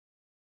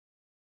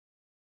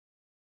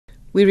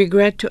We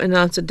regret to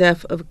announce the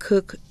death of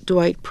Kirk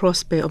Dwight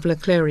Prospere of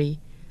Leclerc,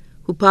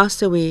 who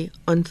passed away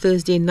on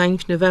Thursday,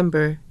 9th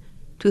November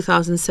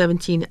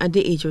 2017 at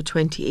the age of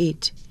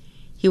 28.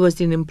 He was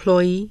an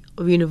employee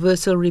of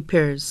Universal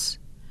Repairs.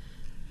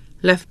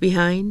 Left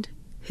behind,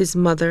 his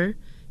mother,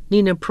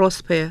 Nina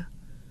Prospere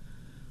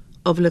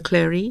of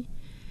Leclerc,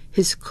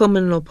 his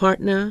common-law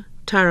partner,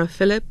 Tara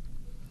Phillip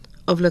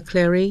of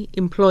Leclerc,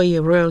 employee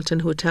of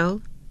Royalton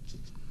Hotel,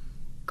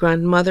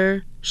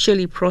 grandmother,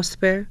 Shirley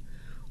Prospere,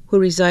 who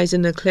resides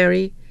in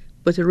Leclerc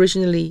but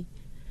originally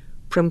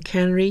from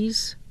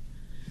Canaries,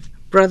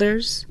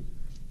 brothers,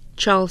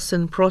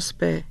 Charleston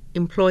Prospere,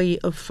 employee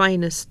of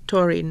Finest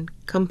Touring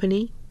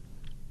Company,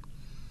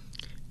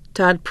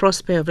 Tad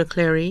Prospere of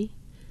Leclerc,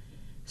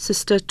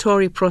 sister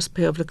Tori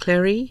Prospere of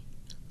Leclerc,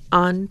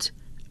 aunt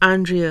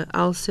Andrea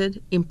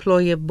Alcid,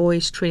 employee of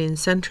Boys Training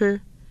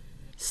Center,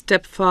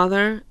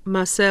 stepfather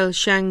Marcel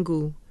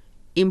Shangu,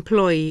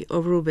 employee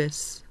of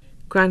Rubis,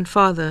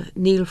 grandfather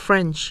Neil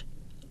French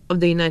of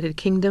the United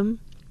Kingdom,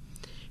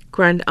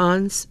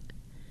 grand-aunts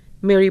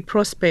Mary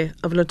Prospere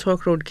of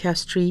Latorque Road,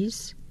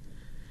 Castries,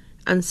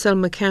 and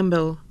Selma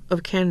Campbell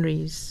of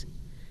Canaries,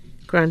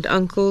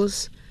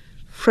 grand-uncles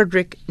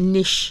Frederick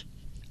Nish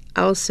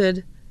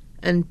Alcid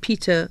and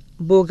Peter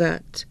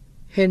Bogart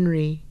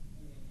Henry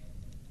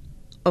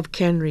of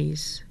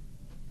Canaries,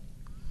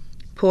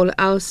 Paul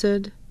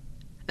Alcid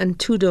and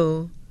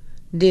Tudor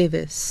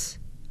Davis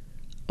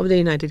of the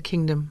United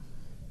Kingdom.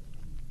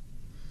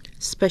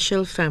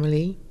 Special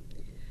family: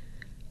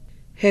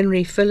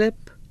 Henry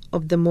Phillip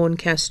of the Mon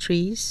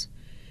Castries,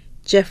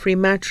 Geoffrey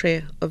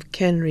Matre of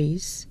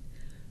Canaries,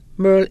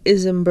 Merle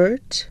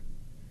Isambert,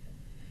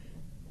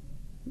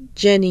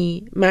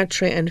 Jenny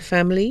Matre and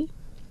family,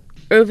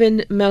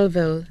 Irvin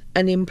Melville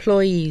and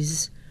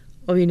employees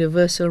of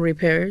Universal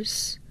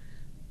Repairs,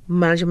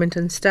 management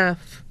and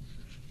staff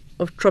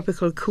of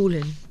Tropical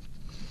Cooling,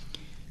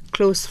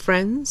 close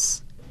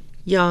friends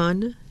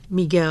Jan,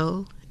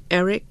 Miguel,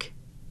 Eric,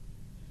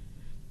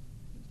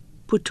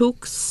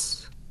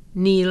 Putux,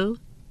 Neil,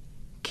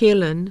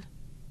 Kalen,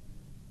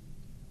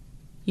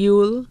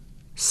 Yule,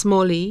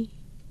 Smalley,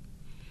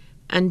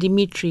 and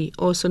Dimitri,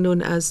 also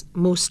known as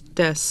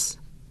Mostes,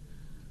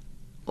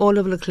 all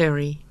of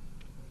Leclerc.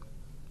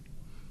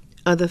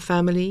 Other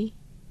family: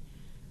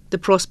 the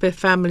Prosper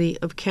family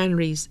of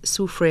Canaries,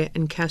 Soufrière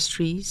and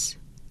Castries,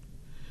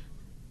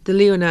 the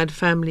Leonard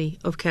family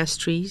of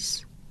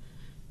Castries,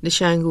 the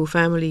Shangu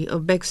family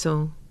of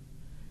Bexon,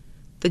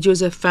 the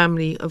Joseph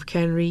family of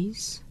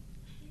Canaries,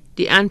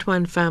 the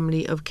Antoine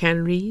family of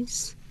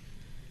Canaries,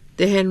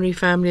 the Henry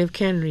family of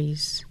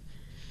Canaries,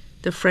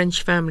 the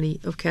French family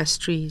of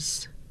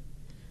Castries,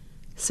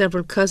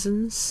 several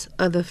cousins,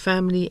 other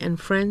family and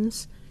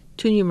friends,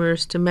 too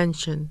numerous to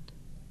mention.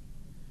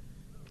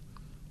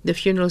 The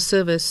funeral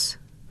service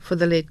for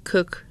the late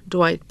Kirk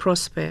Dwight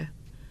Prospere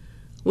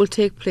will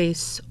take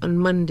place on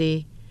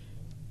Monday,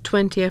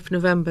 20th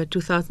November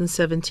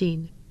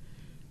 2017,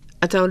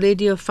 at Our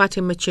Lady of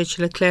Fatima Church,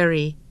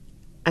 Leclerc,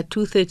 at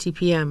 2:30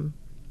 p.m.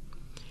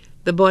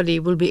 The body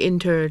will be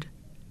interred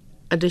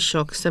at the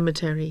Choc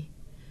Cemetery.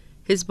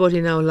 His body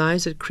now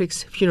lies at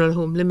Crick's Funeral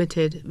Home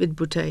Limited,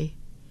 Vidbouteille.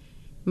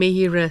 May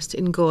he rest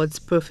in God's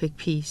perfect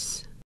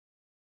peace.